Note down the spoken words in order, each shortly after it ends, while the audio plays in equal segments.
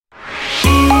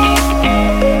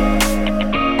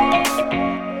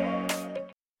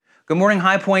Good morning,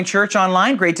 High Point Church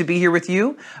Online. Great to be here with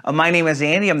you. My name is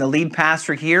Andy. I'm the lead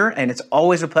pastor here, and it's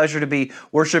always a pleasure to be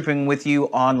worshiping with you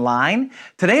online.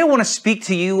 Today, I want to speak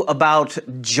to you about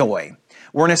joy.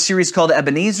 We're in a series called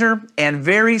Ebenezer, and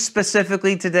very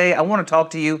specifically today, I want to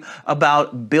talk to you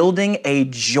about building a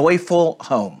joyful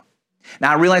home.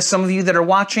 Now, I realize some of you that are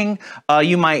watching,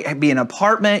 you might be in an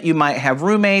apartment, you might have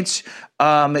roommates,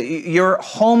 your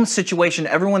home situation,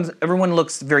 everyone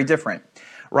looks very different.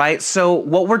 Right? So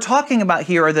what we're talking about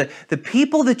here are the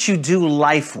people that you do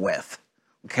life with,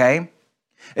 okay?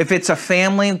 If it's a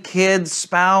family, kids,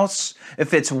 spouse,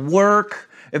 if it's work,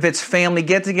 if it's family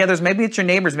get-togethers, maybe it's your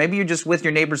neighbors, maybe you're just with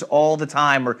your neighbors all the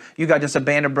time, or you got just a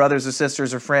band of brothers or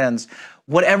sisters or friends.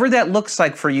 Whatever that looks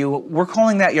like for you, we're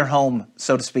calling that your home,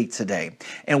 so to speak, today.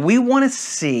 And we want to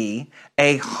see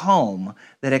a home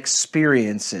that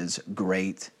experiences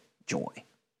great joy.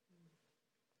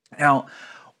 Now,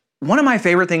 one of my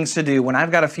favorite things to do when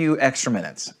I've got a few extra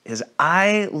minutes is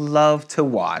I love to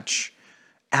watch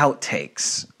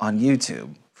outtakes on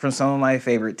YouTube from some of my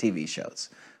favorite TV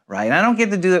shows, right? And I don't get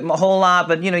to do it a whole lot,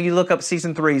 but you look up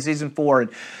season 3, season 4,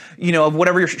 and of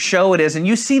whatever show it is, and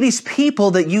you see these people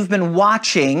that you've been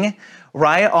watching,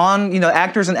 right, on,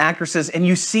 actors and actresses, and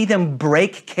you see them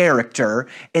break character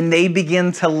and they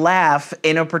begin to laugh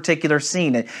in a particular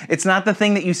scene. It's not the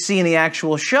thing that you see in the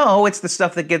actual show, it's the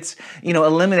stuff that gets,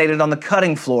 eliminated on the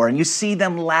cutting floor, and you see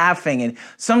them laughing, and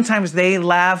sometimes they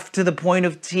laugh to the point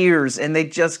of tears and they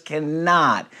just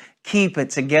cannot keep it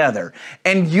together.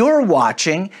 And you're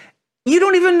watching, you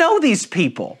don't even know these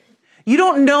people. You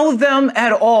don't know them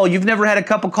at all. You've never had a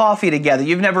cup of coffee together.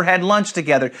 You've never had lunch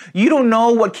together. You don't know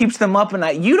what keeps them up at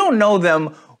night. You don't know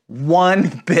them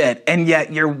one bit, and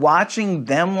yet you're watching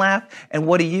them laugh, and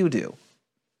what do?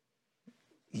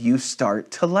 You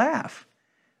start to laugh,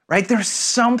 right? There's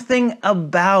something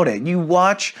about it. You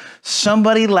watch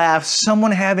somebody laugh,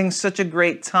 someone having such a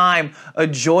great time, a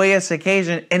joyous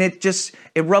occasion, and it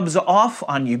rubs off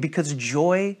on you because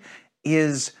joy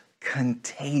is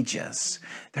contagious.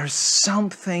 There's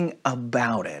something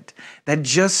about it that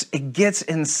it gets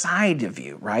inside of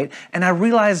you, right? And I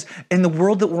realize in the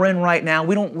world that we're in right now,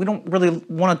 we don't really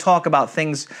want to talk about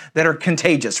things that are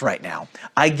contagious right now.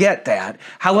 I get that.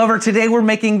 However, today we're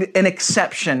making an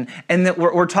exception, and that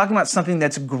we're talking about something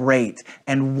that's great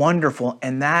and wonderful,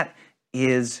 and that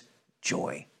is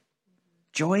joy.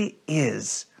 Joy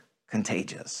is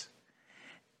contagious.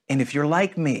 And if you're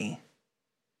like me,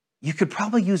 you could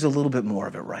probably use a little bit more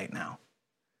of it right now.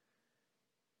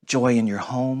 Joy in your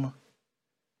home,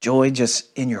 joy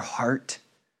just in your heart,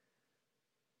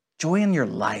 joy in your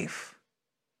life.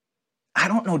 I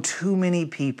don't know too many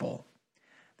people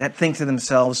that think to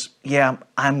themselves, yeah,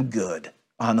 I'm good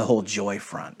on the whole joy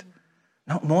front.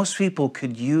 No, most people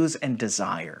could use and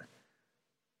desire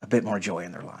a bit more joy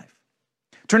in their life.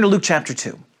 Turn to Luke chapter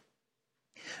 2.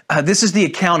 This is the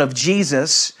account of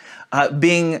Jesus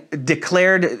being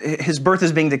declared, his birth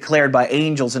is being declared by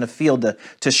angels in a field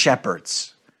to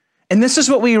shepherds. And this is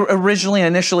what we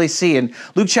initially see in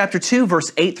Luke chapter 2,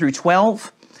 verse 8 through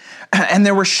 12. And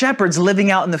there were shepherds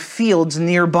living out in the fields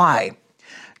nearby,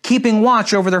 keeping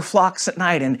watch over their flocks at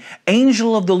night. And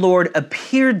angel of the Lord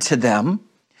appeared to them,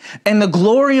 and the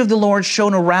glory of the Lord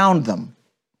shone around them,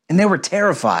 and they were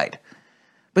terrified.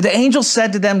 But the angel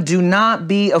said to them, "Do not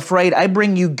be afraid. I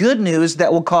bring you good news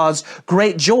that will cause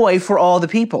great joy for all the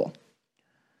people.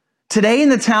 Today in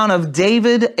the town of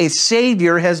David, a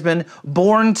Savior has been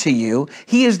born to you.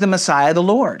 He is the Messiah, the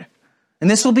Lord. And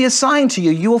this will be a sign to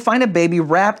you. You will find a baby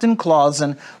wrapped in cloths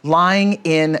and lying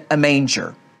in a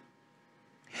manger."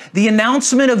 The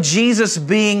announcement of Jesus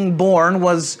being born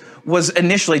was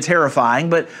initially terrifying,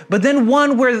 but then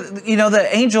one where, the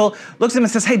angel looks at him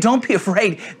and says, hey, don't be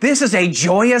afraid. This is a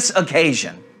joyous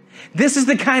occasion. This is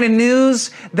the kind of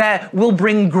news that will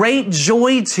bring great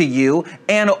joy to you,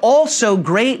 and also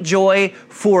great joy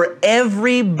for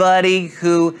everybody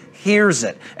who hears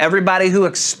it, everybody who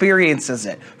experiences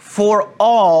it, for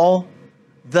all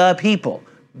the people.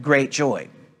 Great joy.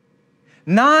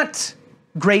 Not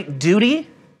great duty,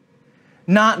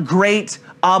 not great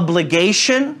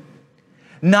obligation,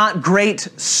 not great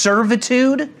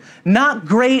servitude, not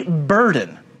great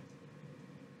burden.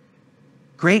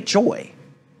 Great joy.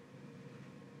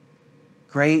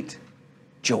 Great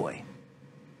joy.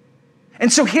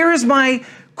 And so here is my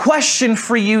question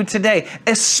for you today,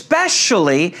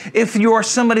 especially if you're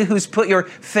somebody who's put your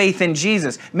faith in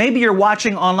Jesus. Maybe you're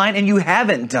watching online and you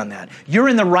haven't done that. You're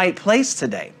in the right place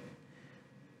today.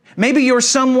 Maybe you're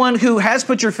someone who has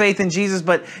put your faith in Jesus,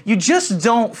 but you just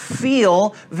don't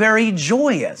feel very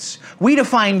joyous. We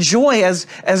define joy as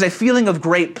a feeling of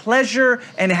great pleasure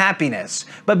and happiness.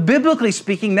 But biblically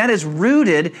speaking, that is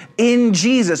rooted in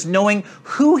Jesus, knowing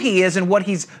who He is and what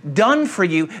He's done for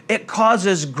you. It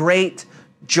causes great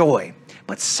joy.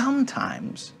 But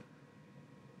sometimes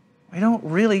we don't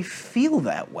really feel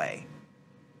that way.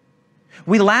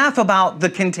 We laugh about the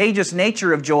contagious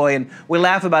nature of joy, and we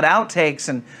laugh about outtakes,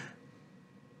 and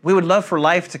we would love for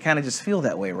life to kind of just feel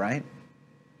that way, right?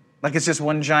 Like it's just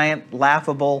one giant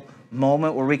laughable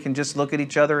moment where we can just look at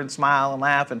each other and smile and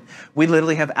laugh. And we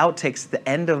literally have outtakes at the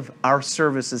end of our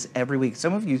services every week.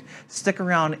 Some of you stick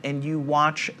around and you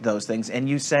watch those things and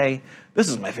you say, this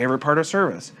is my favorite part of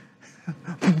service.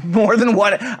 More than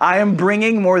what I am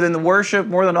bringing, more than the worship,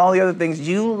 more than all the other things.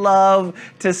 You love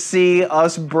to see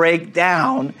us break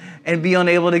down and be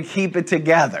unable to keep it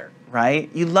together, right?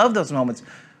 You love those moments,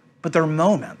 but they're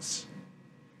moments.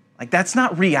 Like that's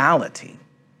not reality.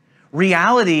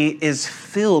 Reality is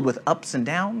filled with ups and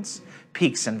downs,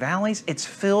 peaks and valleys. It's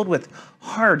filled with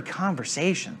hard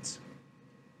conversations.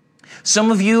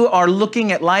 Some of you are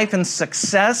looking at life and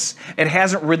success. It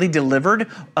hasn't really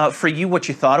delivered for you what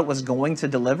you thought it was going to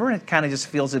deliver. And it kind of just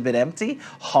feels a bit empty,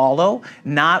 hollow,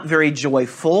 not very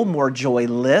joyful, more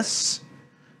joyless,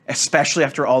 especially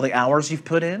after all the hours you've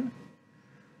put in.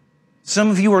 Some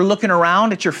of you are looking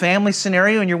around at your family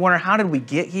scenario and you're wondering, how did we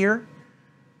get here?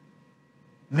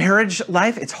 Marriage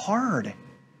life, it's hard.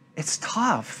 It's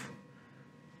tough.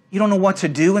 You don't know what to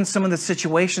do in some of the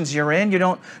situations you're in. You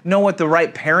don't know what the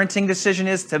right parenting decision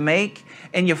is to make.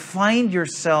 And you find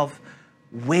yourself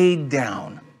weighed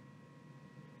down.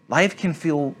 Life can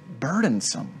feel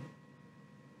burdensome.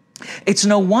 It's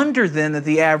no wonder then that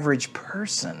the average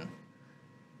person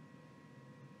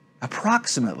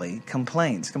approximately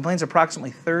complains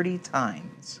approximately 30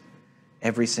 times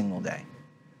every single day.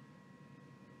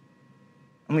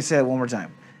 Let me say that one more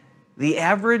time. The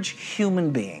average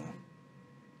human being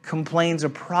complains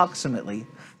approximately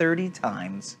 30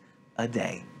 times a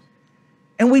day.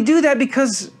 And we do that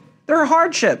because there are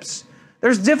hardships,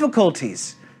 there's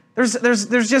difficulties,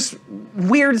 there's just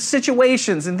weird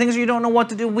situations and things you don't know what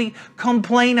to do. We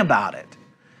complain about it.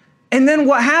 And then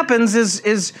what happens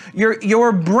is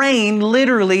your brain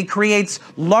literally creates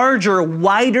larger,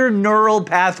 wider neural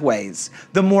pathways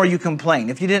the more you complain.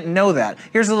 If you didn't know that,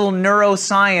 here's a little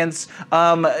neuroscience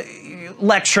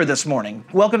lecture this morning.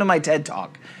 Welcome to my TED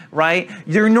Talk, right?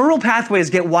 Your neural pathways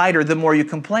get wider the more you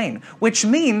complain, which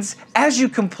means as you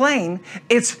complain,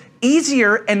 it's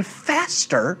easier and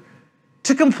faster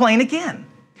to complain again.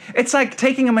 It's like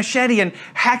taking a machete and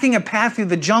hacking a path through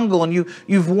the jungle, and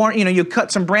you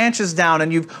cut some branches down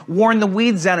and you've worn the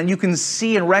weeds down, and you can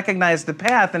see and recognize the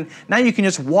path, and now you can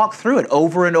just walk through it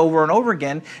over and over and over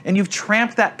again, and you've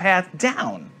tramped that path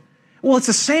down. Well, it's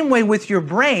the same way with your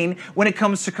brain when it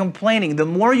comes to complaining. The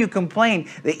more you complain,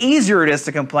 the easier it is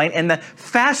to complain, and the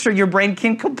faster your brain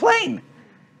can complain.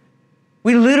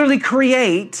 We literally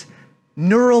create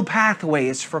neural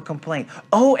pathways for complaint.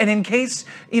 Oh, and in case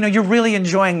you're really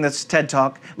enjoying this TED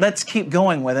Talk, let's keep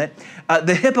going with it.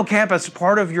 The hippocampus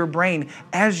part of your brain,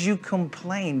 as you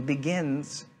complain,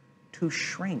 begins to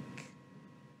shrink.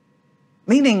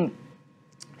 Meaning,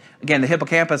 again, the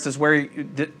hippocampus is where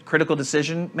critical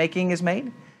decision making is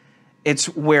made. It's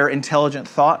where intelligent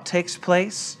thought takes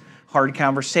place. Hard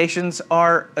conversations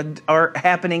are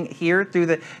happening here through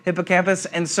the hippocampus,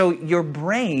 and so your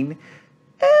brain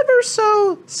ever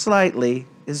so slightly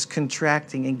is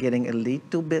contracting and getting a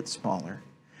little bit smaller.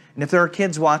 And if there are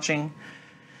kids watching,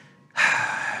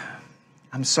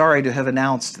 I'm sorry to have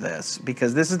announced this,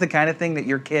 because this is the kind of thing that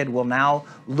your kid will now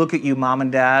look at you, mom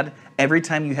and dad, every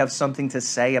time you have something to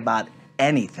say about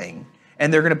anything,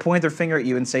 and they're going to point their finger at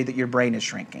you and say that your brain is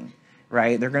shrinking,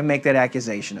 right? They're going to make that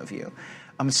accusation of you.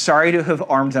 I'm sorry to have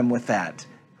armed them with that,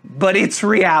 but it's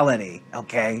reality,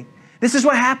 okay? This is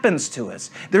what happens to us.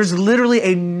 There's literally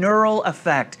a neural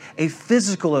effect, a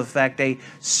physical effect, a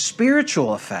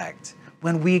spiritual effect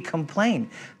when we complain.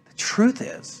 The truth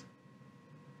is,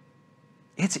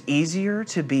 it's easier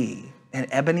to be an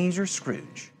Ebenezer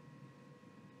Scrooge,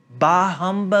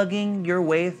 bah-humbugging your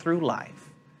way through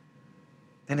life,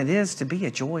 than it is to be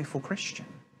a joyful Christian.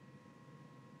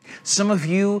 Some of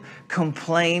you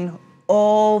complain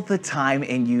all the time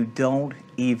and you don't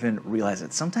even realize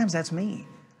it. Sometimes that's me.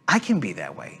 I can be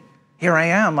that way. Here I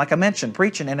am, like I mentioned,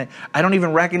 preaching, and I don't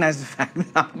even recognize the fact that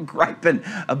I'm griping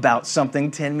about something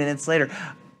 10 minutes later.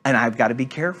 And I've got to be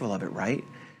careful of it, right?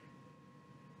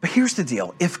 But here's the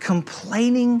deal. If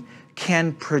complaining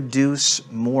can produce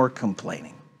more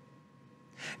complaining,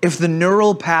 If the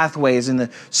neural pathways and the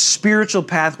spiritual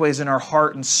pathways in our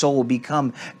heart and soul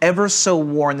become ever so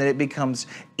worn that it becomes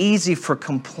easy for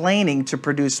complaining to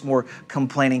produce more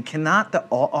complaining, cannot the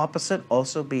opposite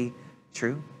also be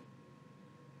true?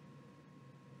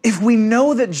 If we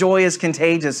know that joy is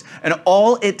contagious and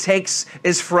all it takes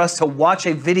is for us to watch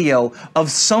a video of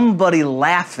somebody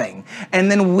laughing and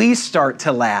then we start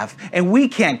to laugh and we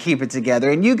can't keep it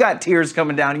together and you got tears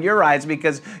coming down your eyes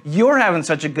because you're having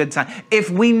such a good time.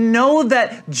 If we know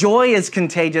that joy is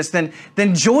contagious, then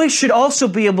joy should also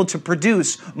be able to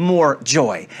produce more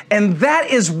joy. And that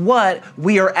is what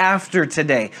we are after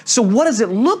today. So what does it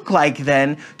look like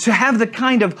then to have the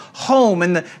kind of home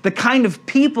and the kind of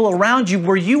people around you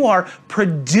where you are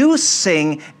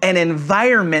producing an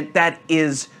environment that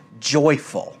is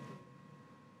joyful?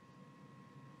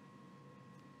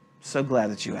 So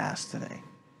glad that you asked today.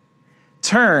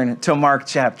 Turn to Mark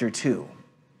chapter 2.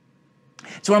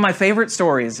 It's one of my favorite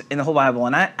stories in the whole Bible,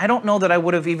 and I don't know that I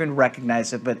would have even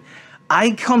recognized it, but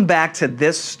I come back to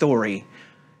this story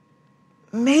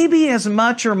maybe as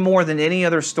much or more than any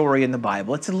other story in the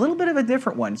Bible. It's a little bit of a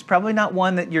different one. It's probably not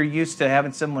one that you're used to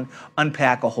having someone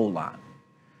unpack a whole lot.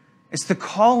 It's the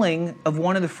calling of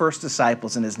one of the first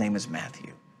disciples, and his name is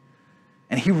Matthew.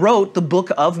 And he wrote the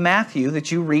book of Matthew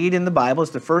that you read in the Bible.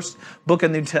 It's the first book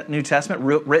in the New Testament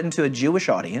written to a Jewish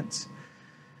audience.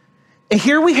 And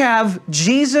here we have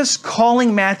Jesus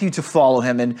calling Matthew to follow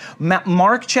him in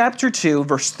Mark chapter 2,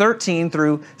 verse 13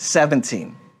 through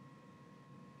 17.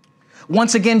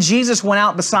 Once again, Jesus went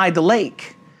out beside the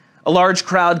lake. A large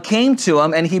crowd came to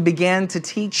him, and he began to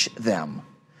teach them.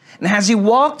 And as he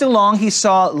walked along, he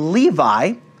saw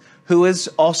Levi, who is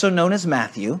also known as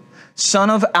Matthew,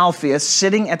 son of Alphaeus,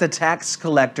 sitting at the tax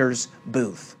collector's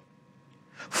booth.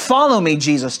 "Follow me,"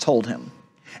 Jesus told him.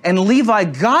 And Levi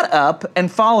got up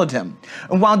and followed him.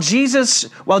 And while Jesus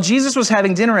was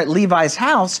having dinner at Levi's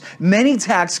house, many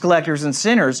tax collectors and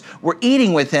sinners were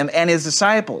eating with him and his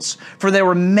disciples, for there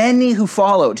were many who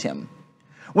followed him.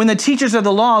 When the teachers of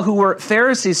the law, who were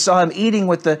Pharisees, saw him eating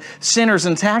with the sinners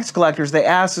and tax collectors, they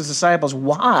asked his disciples,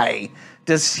 "Why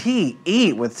does he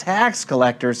eat with tax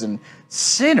collectors and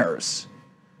sinners?"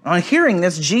 On hearing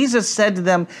this, Jesus said to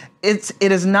them, it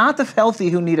is not the healthy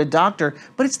who need a doctor,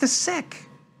 but it's the sick.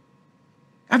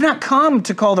 I've not come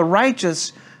to call the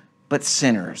righteous, but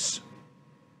sinners.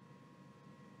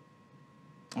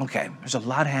 Okay, there's a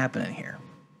lot happening here.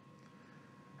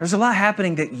 There's a lot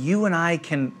happening that you and I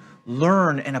can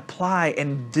learn and apply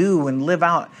and do and live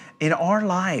out in our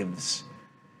lives.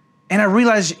 And I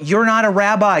realize you're not a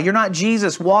rabbi. You're not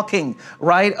Jesus walking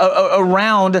right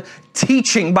around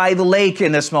teaching by the lake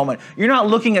in this moment. You're not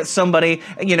looking at somebody,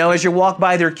 as you walk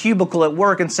by their cubicle at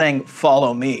work and saying,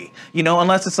 "Follow me,"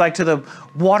 unless it's like to the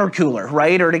water cooler,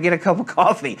 right? Or to get a cup of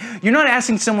coffee. You're not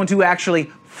asking someone to actually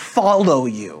follow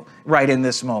you right in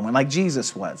this moment like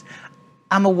Jesus was.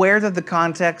 I'm aware that the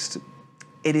context,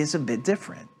 it is a bit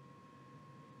different.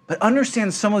 But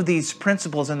understand some of these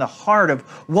principles in the heart of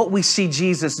what we see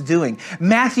Jesus doing.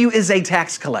 Matthew is a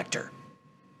tax collector.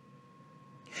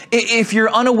 If you're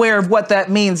unaware of what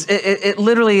that means, it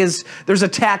literally is, there's a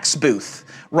tax booth,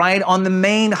 right, on the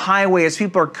main highway as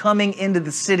people are coming into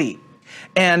the city.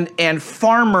 And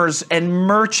farmers and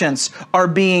merchants are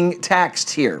being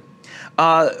taxed here.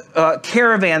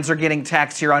 Caravans are getting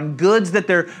taxed here on goods that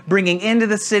they're bringing into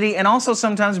the city and also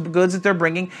sometimes goods that they're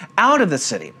bringing out of the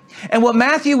city. And what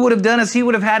Matthew would have done is he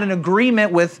would have had an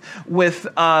agreement with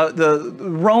the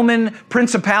Roman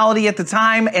principality at the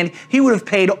time, and he would have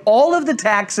paid all of the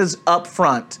taxes up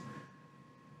front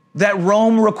that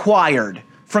Rome required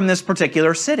from this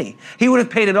particular city. He would have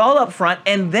paid it all up front,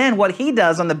 and then what he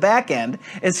does on the back end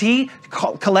is he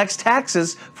collects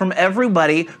taxes from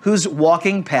everybody who's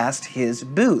walking past his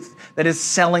booth that is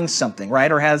selling something,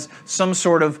 right, or has some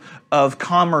sort of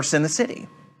commerce in the city.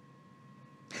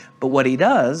 But what he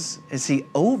does is he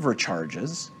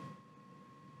overcharges,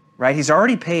 right? He's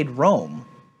already paid Rome.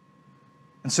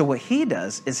 And so what he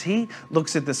does is he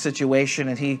looks at the situation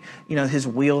and his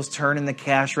wheels turn and the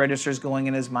cash register's going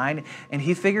in his mind, and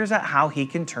he figures out how he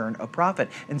can turn a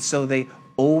profit. And so they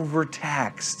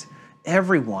overtaxed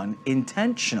everyone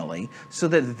intentionally so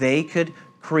that they could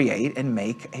create and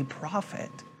make a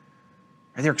profit.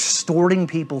 They're extorting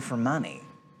people for money.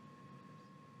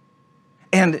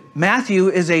 And Matthew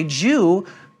is a Jew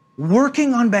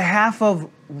working on behalf of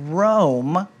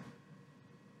Rome,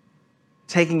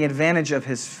 taking advantage of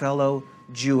his fellow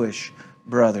Jewish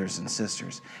brothers and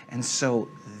sisters. And so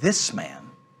this man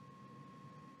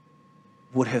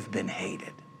would have been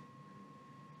hated.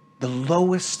 The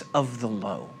lowest of the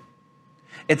low.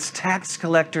 It's tax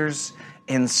collectors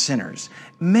and sinners.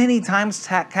 Many times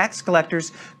tax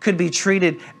collectors could be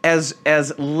treated as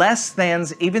less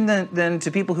thans, even than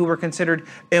to people who were considered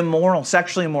immoral,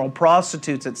 sexually immoral,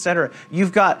 prostitutes, etc.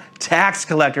 You've got tax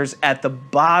collectors at the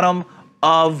bottom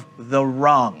of the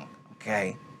rung,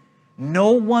 okay?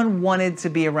 No one wanted to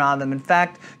be around them. In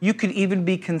fact, you could even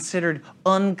be considered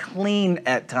unclean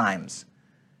at times,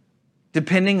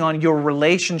 depending on your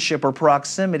relationship or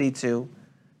proximity to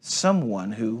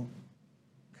someone who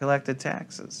collected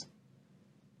taxes.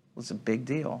 It was a big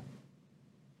deal.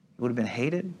 It would have been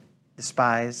hated,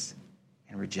 despised,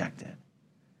 and rejected.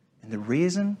 And the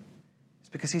reason is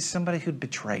because he's somebody who'd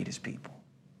betrayed his people.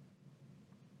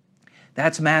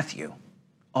 That's Matthew,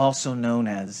 also known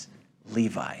as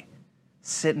Levi,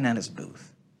 sitting at his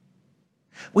booth.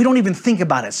 We don't even think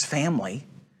about his family,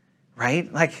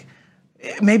 right? Like,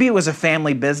 maybe it was a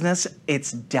family business.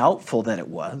 It's doubtful that it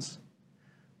was.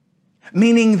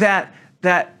 Meaning that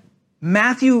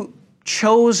Matthew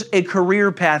chose a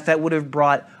career path that would have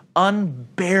brought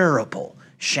unbearable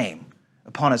shame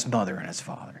upon his mother and his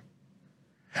father.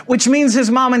 Which means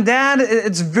his mom and dad,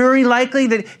 it's very likely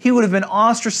that he would have been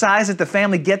ostracized at the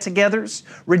family get-togethers,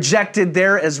 rejected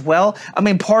there as well. I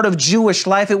mean, part of Jewish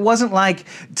life, it wasn't like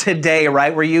today,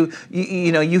 right, where you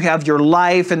have your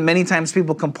life, and many times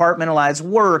people compartmentalize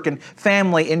work and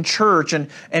family and church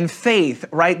and faith,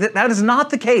 right? That is not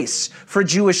the case for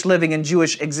Jewish living and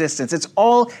Jewish existence. It's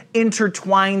all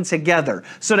intertwined together.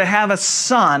 So to have a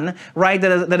son, right,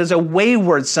 that is a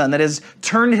wayward son, that has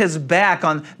turned his back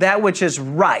on that which is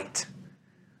right.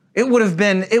 It would have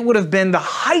been the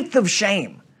height of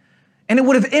shame. And it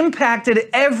would have impacted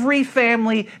every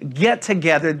family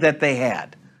get-together that they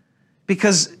had.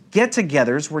 Because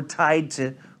get-togethers were tied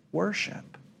to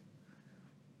worship,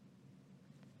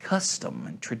 custom,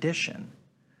 and tradition.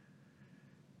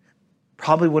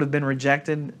 Probably would have been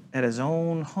rejected at his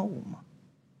own home.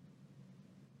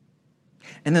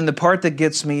 And then the part that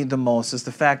gets me the most is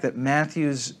the fact that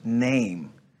Matthew's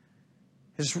name,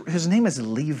 his name is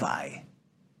Levi.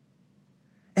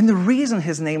 And the reason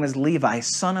his name is Levi,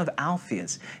 son of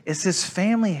Alphaeus, is his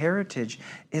family heritage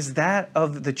is that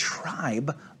of the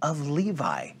tribe of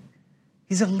Levi.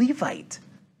 He's a Levite.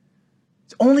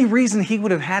 It's the only reason he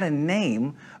would have had a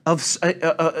name of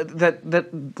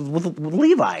with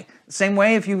Levi. Same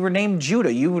way if you were named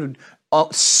Judah, you would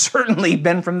have certainly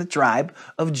been from the tribe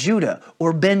of Judah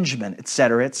or Benjamin,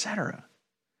 etc., etc.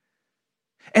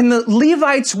 And the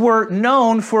Levites were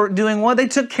known for doing what? They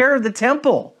took care of the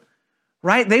temple,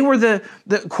 right? They were the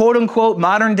quote-unquote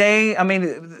modern day,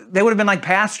 they would have been like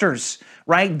pastors,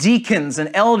 right? Deacons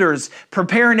and elders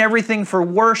preparing everything for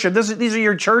worship. These are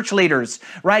your church leaders,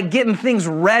 right? Getting things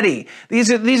ready.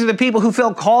 These are the people who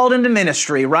felt called into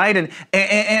ministry, right?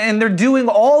 And they're doing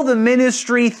all the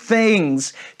ministry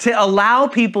things to allow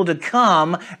people to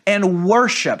come and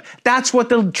worship. That's what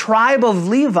the tribe of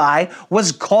Levi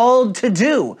was called to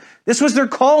do. This was their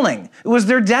calling. It was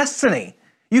their destiny.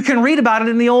 You can read about it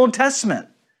in the Old Testament.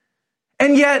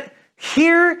 And yet,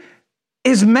 here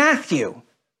is Matthew.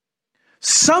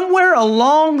 Somewhere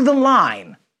along the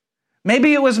line,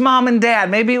 maybe it was mom and dad,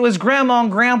 maybe it was grandma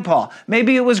and grandpa,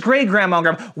 maybe it was great-grandma and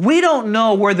grandma. We don't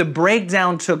know where the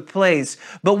breakdown took place,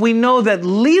 but we know that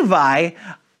Levi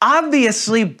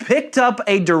obviously picked up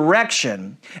a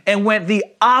direction and went the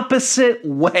opposite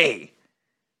way.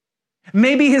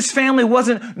 Maybe his family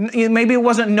maybe it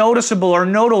wasn't noticeable or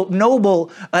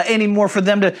noble anymore for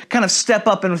them to kind of step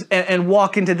up and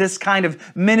walk into this kind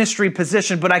of ministry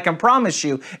position. But I can promise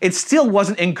you, it still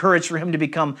wasn't encouraged for him to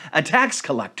become a tax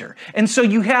collector. And so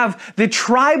you have the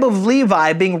tribe of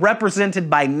Levi being represented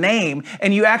by name,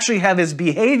 and you actually have his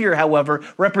behavior, however,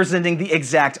 representing the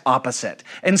exact opposite.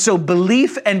 And so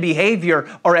belief and behavior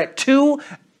are at two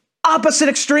opposite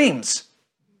extremes.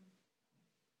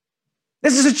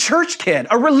 This is a church kid,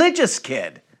 a religious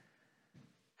kid,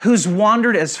 who's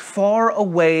wandered as far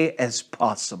away as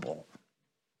possible,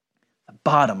 the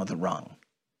bottom of the rung.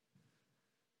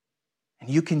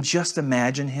 And you can just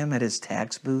imagine him at his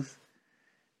tax booth.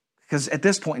 Because at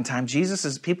this point in time,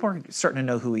 people are starting to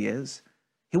know who he is.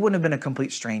 He wouldn't have been a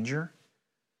complete stranger.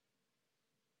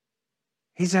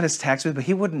 He's at his tax booth, but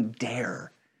he wouldn't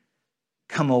dare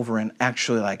come over and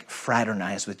actually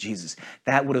fraternize with Jesus.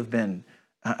 That would have been,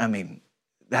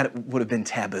 that would have been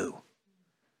taboo.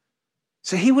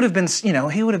 So he would have been,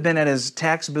 at his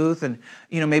tax booth, and,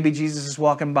 maybe Jesus is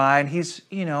walking by, and he's,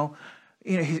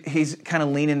 he's kind of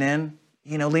leaning in,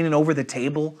 leaning over the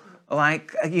table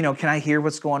like, can I hear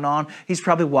what's going on? He's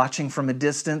probably watching from a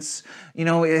distance.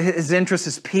 His interest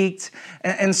is piqued.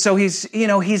 And so he's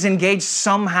engaged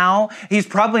somehow. He's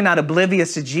probably not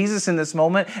oblivious to Jesus in this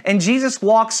moment. And Jesus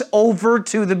walks over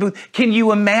to the booth. Can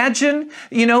you imagine,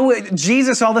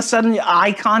 Jesus all of a sudden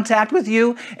eye contact with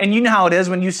you? And you know how it is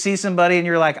when you see somebody and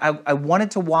you're like, I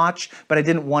wanted to watch, but I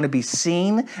didn't want to be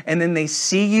seen. And then they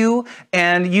see you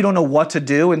and you don't know what to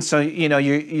do. And so,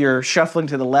 you're shuffling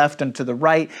to the left and to the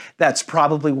right. That's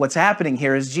probably what's happening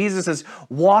here is Jesus is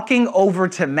walking over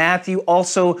to Matthew,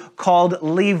 also called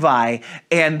Levi,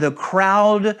 and the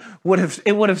crowd would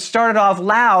have started off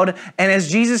loud, and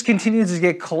as Jesus continues to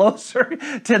get closer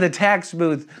to the tax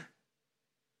booth,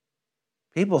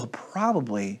 people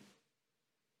probably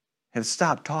have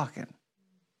stopped talking.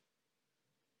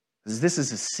 Because this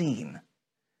is a scene.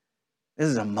 This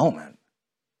is a moment.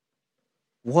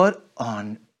 What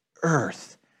on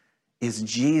earth is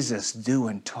Jesus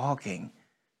doing talking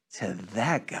to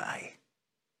that guy?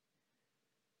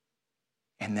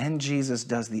 And then Jesus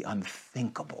does the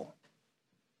unthinkable.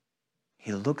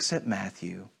 He looks at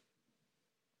Matthew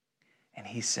and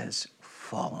he says,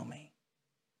 "Follow me."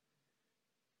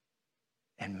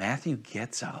 And Matthew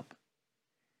gets up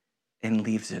and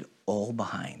leaves it all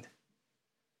behind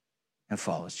and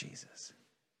follows Jesus.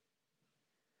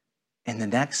 And the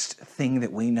next thing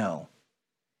that we know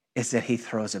is that he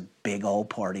throws a big old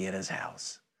party at his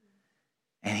house.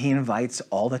 And he invites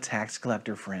all the tax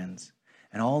collector friends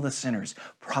and all the sinners,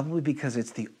 probably because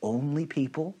it's the only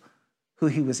people who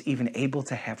he was even able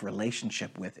to have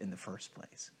relationship with in the first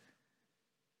place.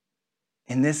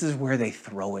 And this is where they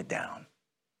throw it down.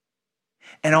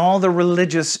 And all the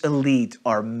religious elite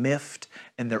are miffed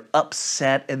and they're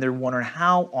upset and they're wondering,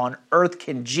 how on earth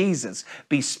can Jesus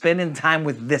be spending time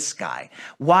with this guy?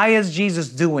 Why is Jesus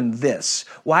doing this?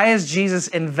 Why is Jesus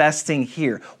investing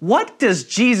here? What does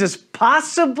Jesus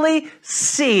possibly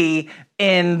see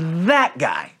in that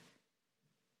guy?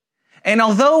 And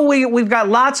although we've got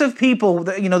lots of people,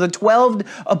 the 12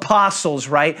 apostles,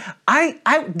 right?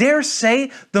 I dare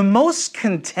say the most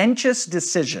contentious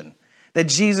decision that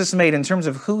Jesus made in terms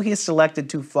of who he selected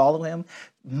to follow him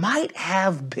might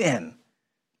have been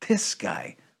this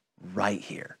guy right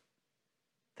here,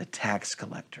 the tax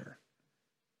collector,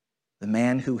 the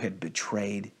man who had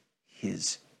betrayed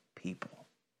his people.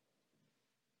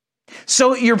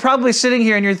 So you're probably sitting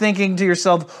here and you're thinking to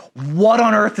yourself, what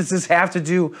on earth does this have to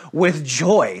do with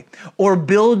joy or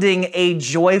building a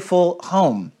joyful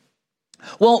home?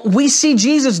 Well, we see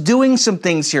Jesus doing some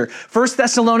things here. 1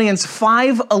 Thessalonians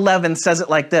 5:11 says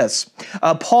it like this.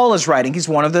 Paul is writing, he's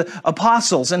one of the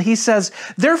apostles, and he says,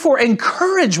 "Therefore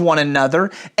encourage one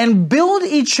another and build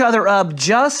each other up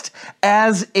just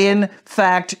as in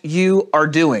fact you are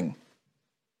doing."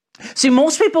 See,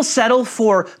 most people settle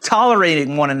for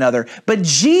tolerating one another, but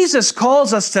Jesus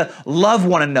calls us to love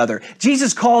one another.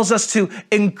 Jesus calls us to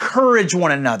encourage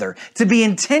one another, to be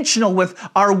intentional with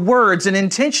our words and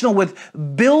intentional with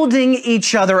building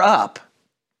each other up.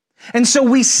 And so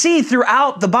we see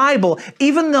throughout the Bible,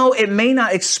 even though it may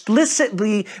not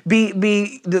explicitly be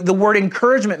the word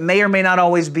encouragement may or may not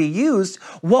always be used,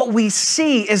 what we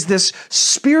see is this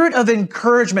spirit of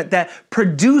encouragement that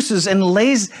produces and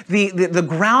lays the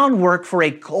groundwork for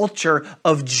a culture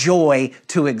of joy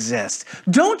to exist.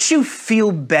 Don't you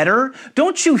feel better?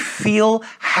 Don't you feel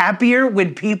happier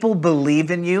when people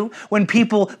believe in you? When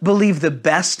people believe the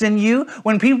best in you?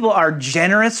 When people are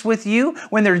generous with you?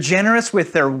 When they're generous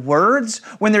with their words,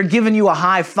 when they're giving you a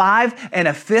high five and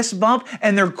a fist bump,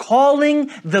 and they're calling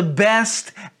the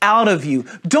best out of you?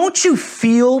 Don't you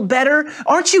feel better?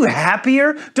 Aren't you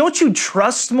happier? Don't you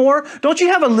trust more? Don't you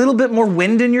have a little bit more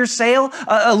wind in your sail?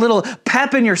 A little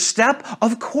pep in your step?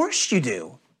 Of course you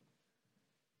do.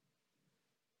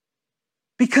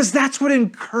 Because that's what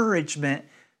encouragement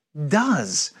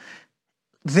does.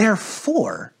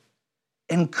 Therefore,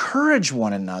 encourage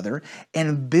one another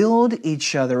and build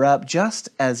each other up just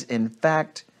as in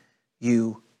fact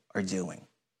you are doing.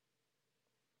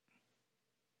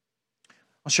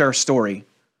 I'll share a story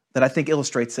that I think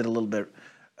illustrates it a little bit.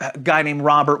 A guy named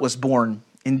Robert was born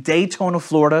in Daytona,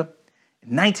 Florida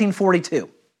in 1942. His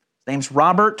name's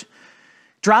Robert.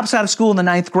 Drops out of school in the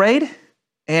 9th grade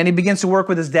and he begins to work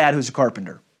with his dad, who's a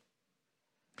carpenter.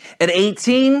 At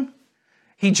 18,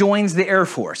 he joins the Air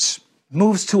Force.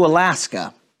 Moves to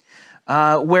Alaska,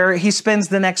 where he spends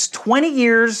the next 20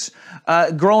 years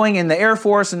growing in the Air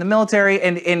Force and the military,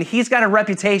 and he's got a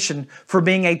reputation for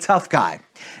being a tough guy.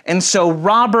 And so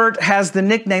Robert has the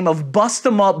nickname of Bust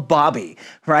 'em Up Bobby,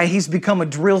 right? He's become a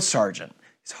drill sergeant.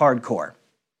 He's hardcore.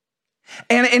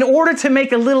 And in order to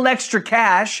make a little extra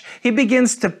cash, he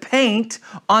begins to paint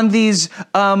on these,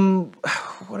 a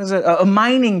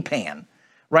mining pan,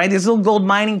 right? These little gold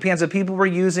mining pans that people were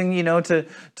using,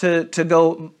 to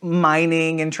go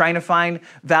mining and trying to find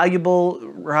valuable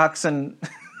rocks. And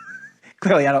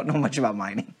clearly I don't know much about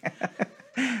mining.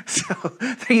 So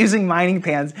they're using mining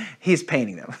pans. He's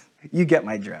painting them. You get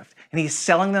my drift. And he's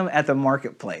selling them at the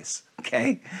marketplace,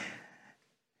 okay?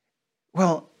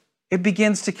 Well, it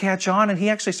begins to catch on, and he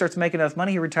actually starts making enough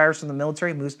money. He retires from the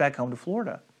military, moves back home to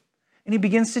Florida. And he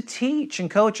begins to teach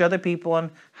and coach other people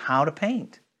on how to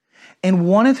paint. And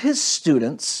one of his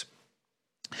students,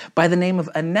 by the name of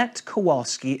Annette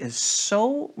Kowalski, is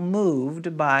so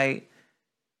moved by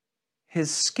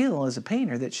his skill as a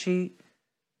painter that she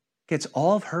gets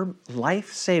all of her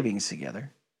life savings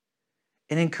together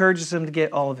and encourages him to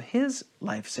get all of his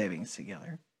life savings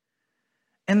together.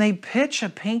 And they pitch a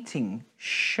painting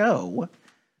show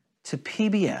to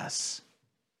PBS.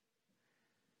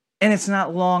 And it's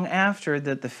not long after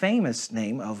that the famous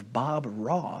name of Bob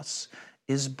Ross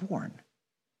is born.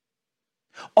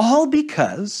 All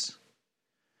because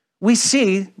we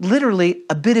see literally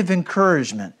a bit of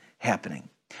encouragement happening.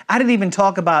 I didn't even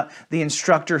talk about the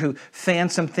instructor who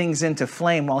fanned some things into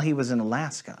flame while he was in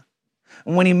Alaska.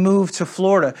 When he moved to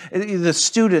Florida, the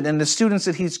student and the students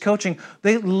that he's coaching,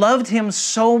 they loved him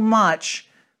so much,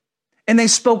 and they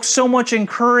spoke so much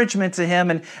encouragement to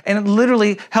him, and it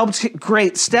literally helped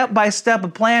create step-by-step a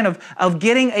plan of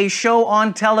getting a show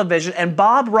on television, and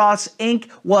Bob Ross, Inc.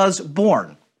 was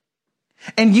born.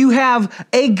 And you have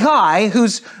a guy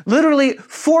who's literally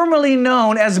formerly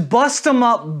known as Bust 'em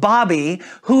Up Bobby,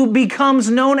 who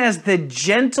becomes known as the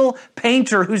gentle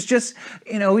painter, who's just,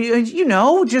 I'm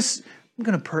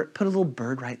going to put a little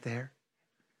bird right there.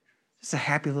 Just a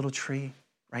happy little tree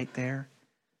right there.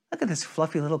 Look at this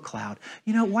fluffy little cloud.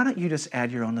 Why don't you just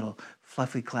add your own little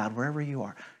fluffy cloud wherever you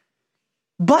are?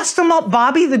 Bust 'em Up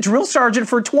Bobby, the drill sergeant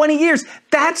for 20 years.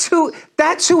 That's who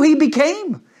he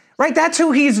became. Right? That's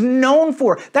who he's known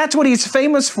for. That's what he's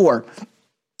famous for.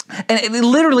 And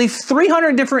literally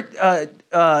 300 different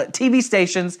TV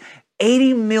stations,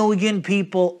 80 million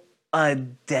people a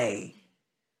day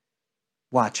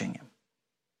watching him.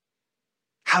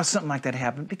 How's something like that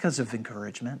happen? Because of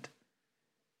encouragement.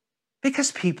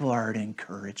 Because people are an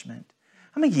encouragement.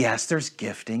 Yes, there's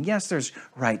gifting. Yes, there's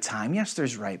right time. Yes,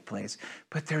 there's right place.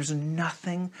 But there's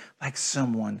nothing like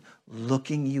someone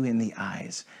looking you in the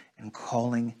eyes and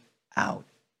calling out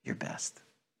your best.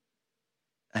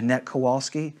 Annette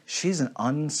Kowalski, she's an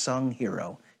unsung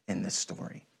hero in this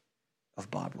story of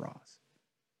Bob Ross.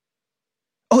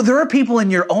 Oh, there are people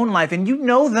in your own life, and you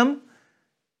know them.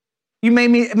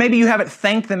 Maybe you haven't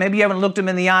thanked them, maybe you haven't looked them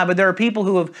in the eye, but there are people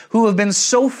who have been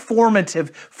so formative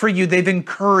for you. They've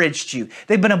encouraged you.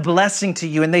 They've been a blessing to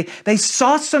you, and they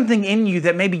saw something in you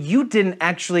that maybe you didn't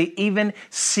actually even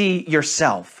see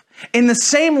yourself. In the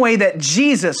same way that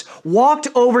Jesus walked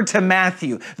over to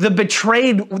Matthew, the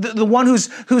betrayed, the one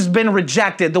who's been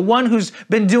rejected, the one who's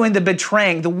been doing the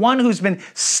betraying, the one who's been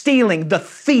stealing, the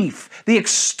thief, the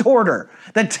extorter,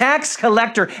 the tax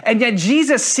collector, and yet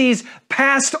Jesus sees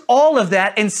past all of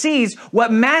that and sees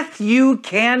what Matthew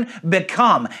can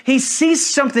become. He sees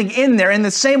something in there in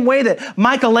the same way that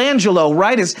Michelangelo,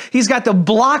 right, he's got the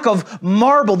block of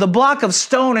marble, the block of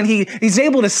stone, and he's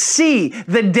able to see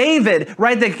the David,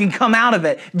 right, that can come out of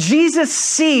it. Jesus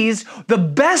sees the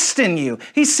best in you.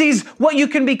 He sees what you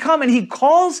can become, and he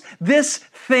calls this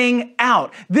thing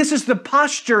out. This is the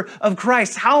posture of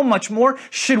Christ. How much more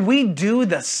should we do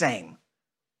the same?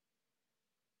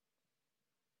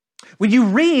 When you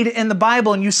read in the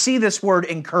Bible and you see this word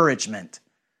encouragement,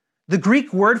 the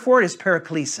Greek word for it is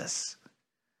paraklesis.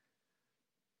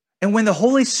 And when the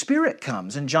Holy Spirit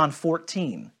comes in John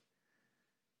 14,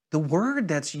 the word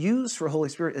that's used for Holy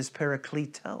Spirit is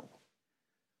parakleto.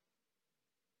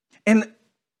 And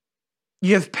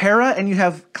you have para and you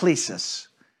have klesis.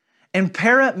 And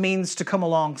para means to come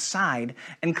alongside,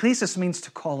 and klesis means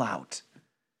to call out.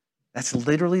 That's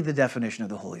literally the definition of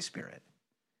the Holy Spirit.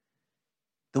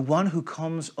 The one who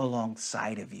comes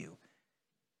alongside of you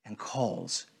and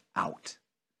calls out.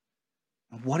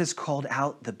 And what is called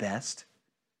out the best?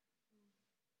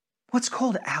 What's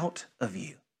called out of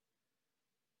you?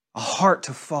 A heart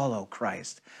to follow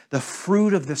Christ. The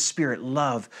fruit of the Spirit,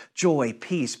 love, joy,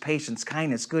 peace, patience,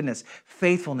 kindness, goodness,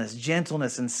 faithfulness,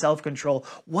 gentleness, and self-control.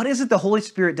 What is it the Holy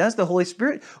Spirit does? The Holy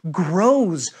Spirit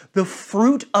grows the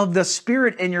fruit of the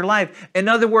Spirit in your life. In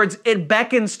other words, it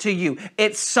beckons to you,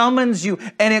 it summons you,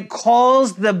 and it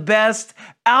calls the best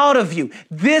out of you.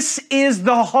 This is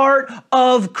the heart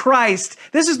of Christ.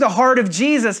 This is the heart of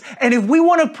Jesus. And if we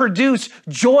want to produce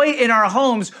joy in our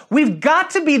homes, we've got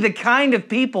to be the kind of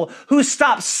people who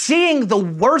stop seeing the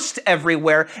worst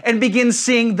everywhere and begin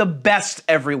seeing the best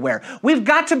everywhere. We've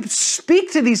got to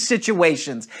speak to these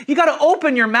situations. You got to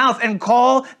open your mouth and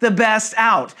call the best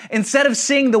out. Instead of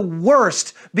seeing the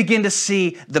worst, begin to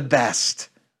see the best.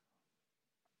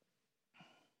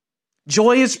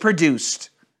 Joy is produced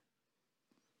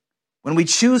when we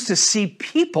choose to see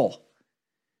people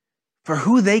for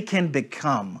who they can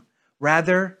become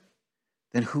rather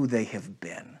than who they have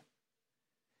been.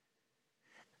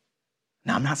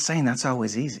 Now, I'm not saying that's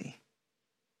always easy.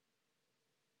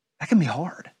 That can be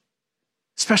hard,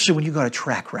 especially when you got a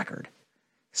track record,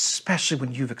 especially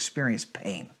when you've experienced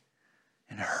pain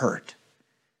and hurt.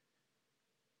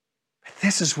 But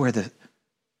this is where the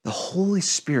Holy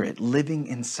Spirit living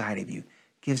inside of you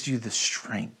gives you the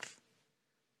strength,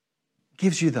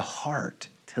 gives you the heart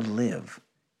to live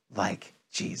like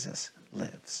Jesus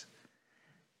lives.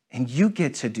 And you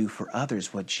get to do for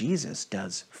others what Jesus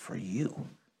does for you.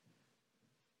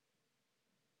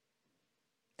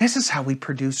 This is how we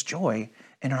produce joy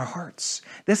in our hearts.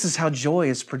 This is how joy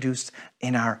is produced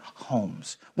in our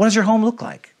homes. What does your home look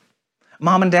like?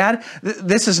 Mom and Dad,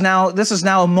 this is now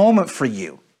a moment for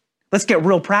you. Let's get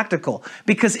real practical,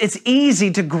 because it's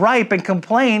easy to gripe and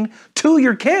complain to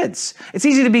your kids. It's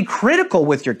easy to be critical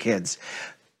with your kids.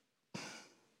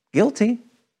 Guilty,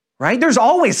 right? There's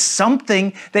always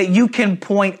something that you can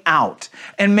point out,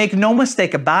 and make no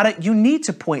mistake about it, you need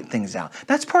to point things out.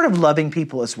 That's part of loving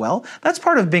people as well. That's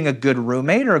part of being a good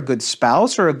roommate or a good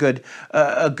spouse or a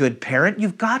good parent.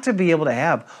 You've got to be able to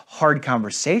have hard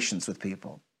conversations with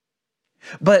people.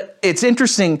 But it's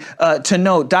interesting to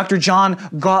note, Dr. John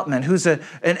Gottman, who's an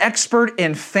expert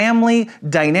in family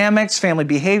dynamics, family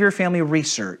behavior, family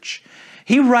research,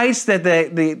 he writes that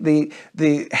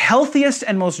the healthiest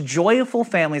and most joyful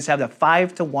families have a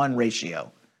 5-to-1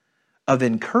 ratio of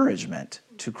encouragement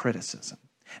to criticism.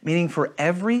 Meaning for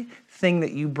everything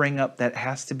that you bring up that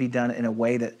has to be done in a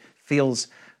way that feels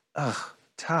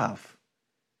tough,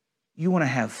 you want to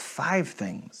have 5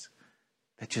 things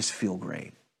that just feel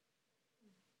great.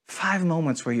 5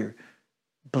 moments where you're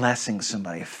blessing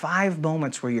somebody. 5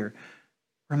 moments where you're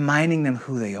reminding them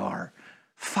who they are.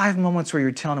 5 moments where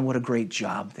you're telling them what a great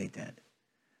job they did.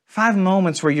 5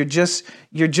 moments where you're just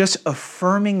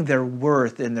affirming their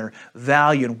worth and their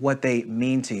value and what they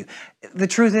mean to you. The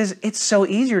truth is, it's so much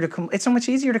easier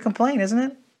to complain, isn't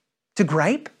it? To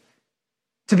gripe,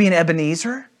 to be an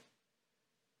Ebenezer.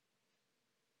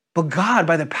 But God,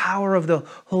 by the power of the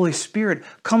Holy Spirit,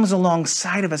 comes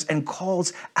alongside of us and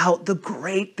calls out the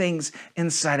great things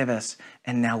inside of us.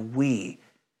 And now we,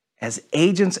 as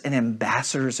agents and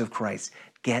ambassadors of Christ,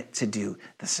 get to do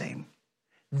the same.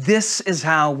 This is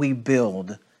how we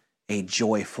build a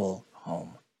joyful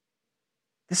home.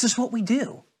 This is what we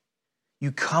do.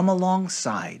 You come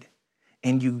alongside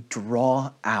and you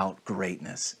draw out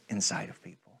greatness inside of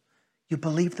people. You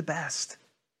believe the best.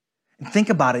 And think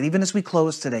about it, even as we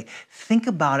close today, think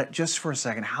about it just for a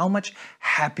second. How much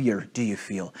happier do you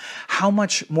feel? How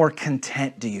much more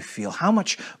content do you feel? How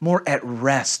much more at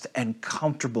rest and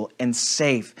comfortable and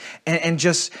safe and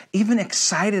just even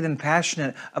excited and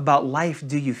passionate about life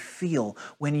do you feel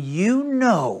when you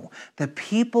know the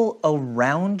people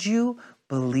around you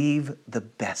believe the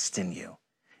best in you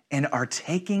and are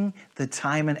taking the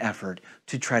time and effort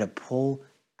to try to pull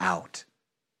out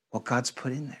what God's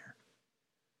put in there?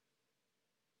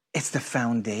 It's the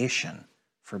foundation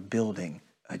for building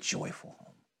a joyful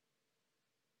home.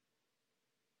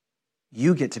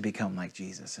 You get to become like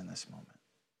Jesus in this moment.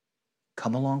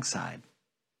 Come alongside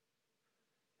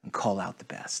and call out the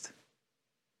best.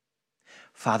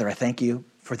 Father, I thank you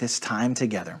for this time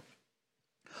together.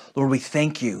 Lord, we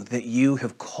thank you that you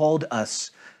have called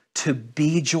us to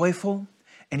be joyful,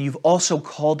 and you've also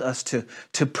called us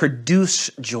to produce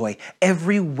joy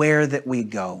everywhere that we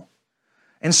go.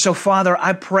 And so, Father,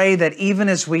 I pray that even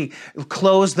as we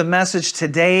close the message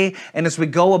today and as we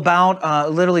go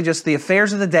about literally just the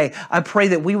affairs of the day, I pray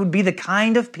that we would be the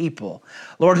kind of people,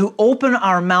 Lord, who open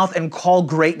our mouth and call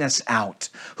greatness out,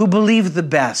 who believe the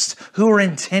best, who are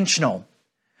intentional,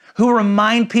 who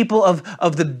remind people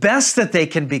of the best that they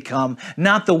can become,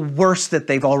 not the worst that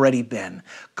they've already been.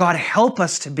 God, help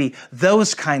us to be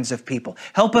those kinds of people.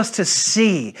 Help us to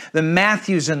see the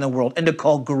Matthews in the world and to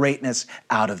call greatness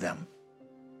out of them,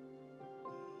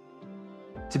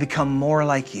 to become more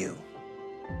like you.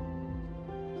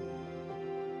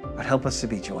 But help us to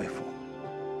be joyful.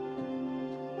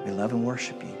 We love and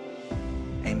worship you.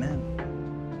 Amen.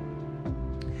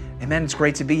 Amen. It's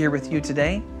great to be here with you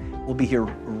today. We'll be here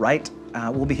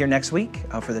we'll be here next week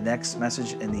for the next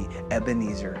message in the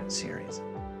Ebenezer series.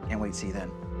 Can't wait to see you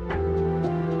then.